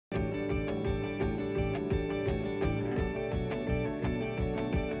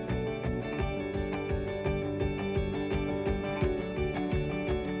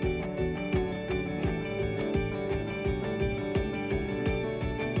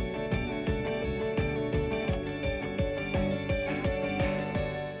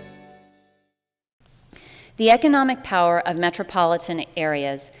The economic power of metropolitan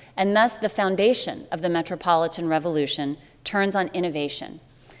areas, and thus the foundation of the Metropolitan Revolution, turns on innovation.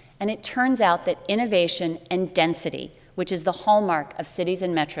 And it turns out that innovation and density, which is the hallmark of cities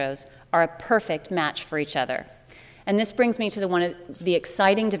and metros, are a perfect match for each other. And this brings me to one of the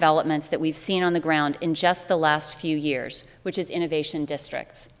exciting developments that we've seen on the ground in just the last few years, which is innovation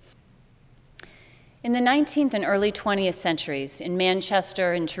districts. In the 19th and early 20th centuries, in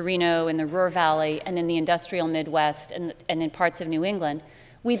Manchester, in Torino, in the Ruhr Valley, and in the industrial Midwest, and in parts of New England,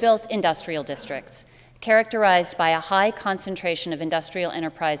 we built industrial districts, characterized by a high concentration of industrial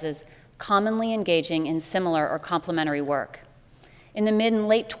enterprises commonly engaging in similar or complementary work. In the mid and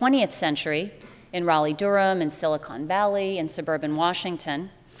late 20th century, in Raleigh-Durham, in Silicon Valley, in suburban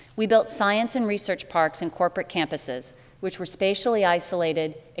Washington, we built science and research parks and corporate campuses, which were spatially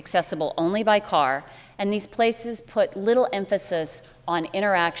isolated, accessible only by car, and these places put little emphasis on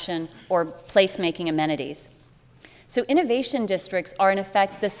interaction or place-making amenities. So innovation districts are in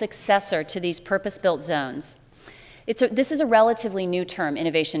effect the successor to these purpose-built zones. This is a relatively new term,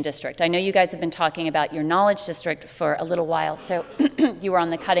 innovation district. I know you guys have been talking about your knowledge district for a little while, so you were on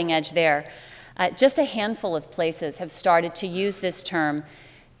the cutting edge there. Just a handful of places have started to use this term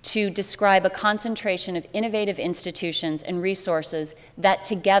to describe a concentration of innovative institutions and resources that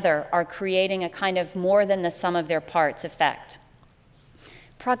together are creating a kind of more than the sum of their parts effect.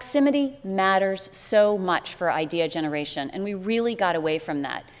 Proximity matters so much for idea generation, and we really got away from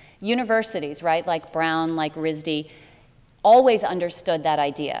that. Universities, right, like Brown, like RISD, always understood that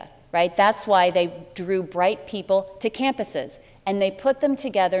idea, right? That's why they drew bright people to campuses. And they put them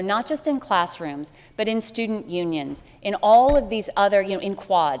together, not just in classrooms, but in student unions, in all of these other, in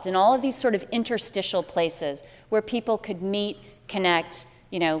quads, in all of these sort of interstitial places where people could meet, connect,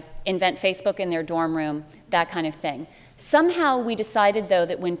 invent Facebook in their dorm room, that kind of thing. Somehow we decided, though,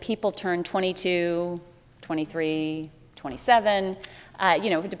 that when people turned 22, 23, 27,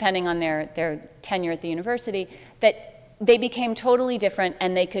 depending on their tenure at the university, that they became totally different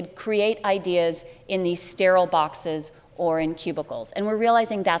and they could create ideas in these sterile boxes or in cubicles. And we're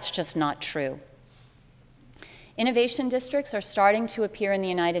realizing that's just not true. Innovation districts are starting to appear in the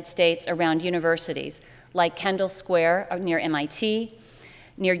United States around universities, like Kendall Square near MIT,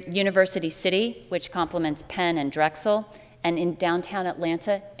 near University City, which complements Penn and Drexel, and in downtown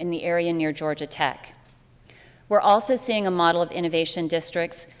Atlanta in the area near Georgia Tech. We're also seeing a model of innovation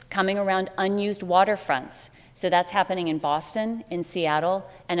districts coming around unused waterfronts. So that's happening in Boston, in Seattle,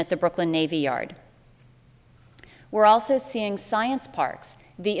 and at the Brooklyn Navy Yard. We're also seeing science parks,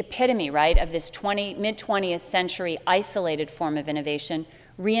 the epitome, right, of this mid-20th century isolated form of innovation,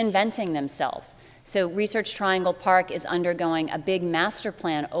 reinventing themselves. So Research Triangle Park is undergoing a big master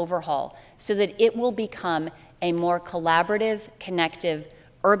plan overhaul so that it will become a more collaborative, connective,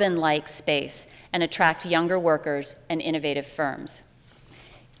 urban-like space and attract younger workers and innovative firms.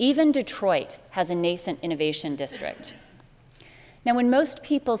 Even Detroit has a nascent innovation district. Now, when most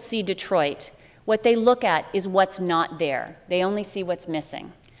people see Detroit, what they look at is what's not there. They only see what's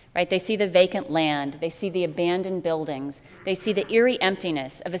missing, right? They see the vacant land. They see the abandoned buildings. They see the eerie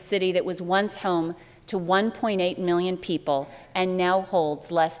emptiness of a city that was once home to 1.8 million people and now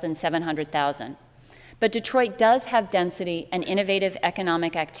holds less than 700,000. But Detroit does have density and innovative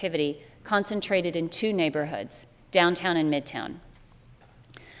economic activity concentrated in two neighborhoods, downtown and midtown.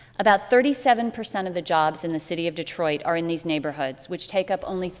 About 37% of the jobs in the city of Detroit are in these neighborhoods, which take up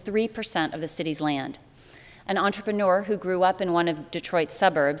only 3% of the city's land. An entrepreneur who grew up in one of Detroit's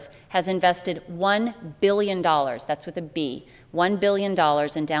suburbs has invested $1 billion, that's with a B, $1 billion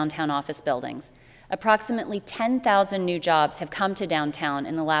in downtown office buildings. Approximately 10,000 new jobs have come to downtown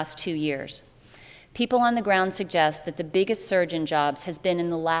in the last 2 years. People on the ground suggest that the biggest surge in jobs has been in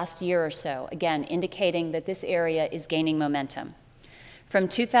the last year or so, again, indicating that this area is gaining momentum. From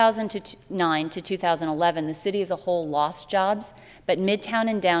 2009 to 2011, the city as a whole lost jobs, but Midtown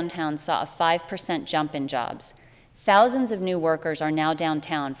and downtown saw a 5% jump in jobs. Thousands of new workers are now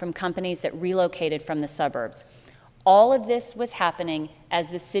downtown from companies that relocated from the suburbs. All of this was happening as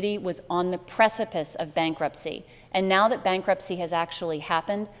the city was on the precipice of bankruptcy. And now that bankruptcy has actually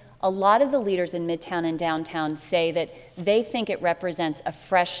happened, a lot of the leaders in Midtown and downtown say that they think it represents a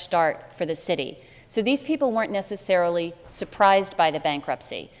fresh start for the city. So these people weren't necessarily surprised by the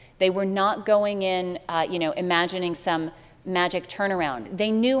bankruptcy. They were not going in, imagining some magic turnaround. They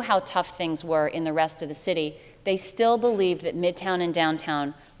knew how tough things were in the rest of the city. They still believed that Midtown and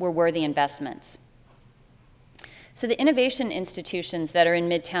downtown were worthy investments. So the innovation institutions that are in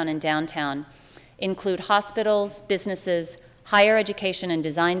Midtown and downtown include hospitals, businesses, higher education and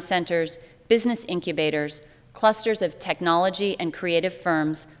design centers, business incubators, clusters of technology and creative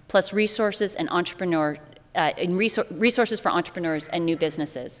firms, plus resources and resources for entrepreneurs and new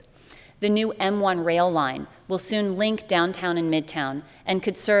businesses. The new M1 rail line will soon link downtown and midtown and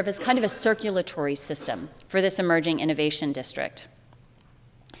could serve as kind of a circulatory system for this emerging innovation district.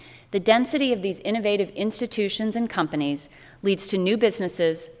 The density of these innovative institutions and companies leads to new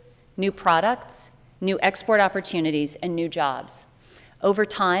businesses, new products, new export opportunities, and new jobs. Over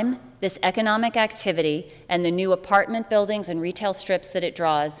time, this economic activity and the new apartment buildings and retail strips that it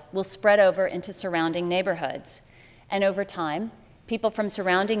draws will spread over into surrounding neighborhoods. And over time, people from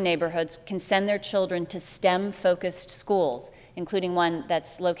surrounding neighborhoods can send their children to STEM-focused schools, including one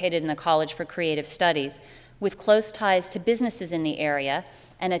that's located in the College for Creative Studies, with close ties to businesses in the area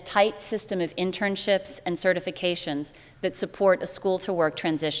and a tight system of internships and certifications that support a school-to-work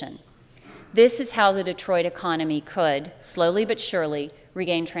transition. This is how the Detroit economy could, slowly but surely,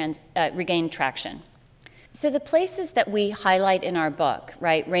 regain traction. So the places that we highlight in our book,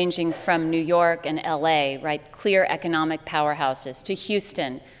 right, ranging from New York and LA, right, clear economic powerhouses, to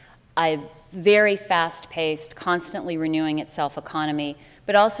Houston, a very fast-paced, constantly renewing itself economy,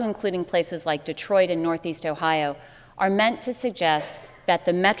 but also including places like Detroit and Northeast Ohio, are meant to suggest that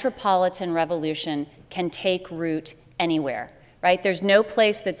the Metropolitan Revolution can take root anywhere. Right? There's no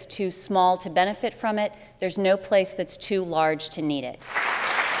place that's too small to benefit from it. There's no place that's too large to need it.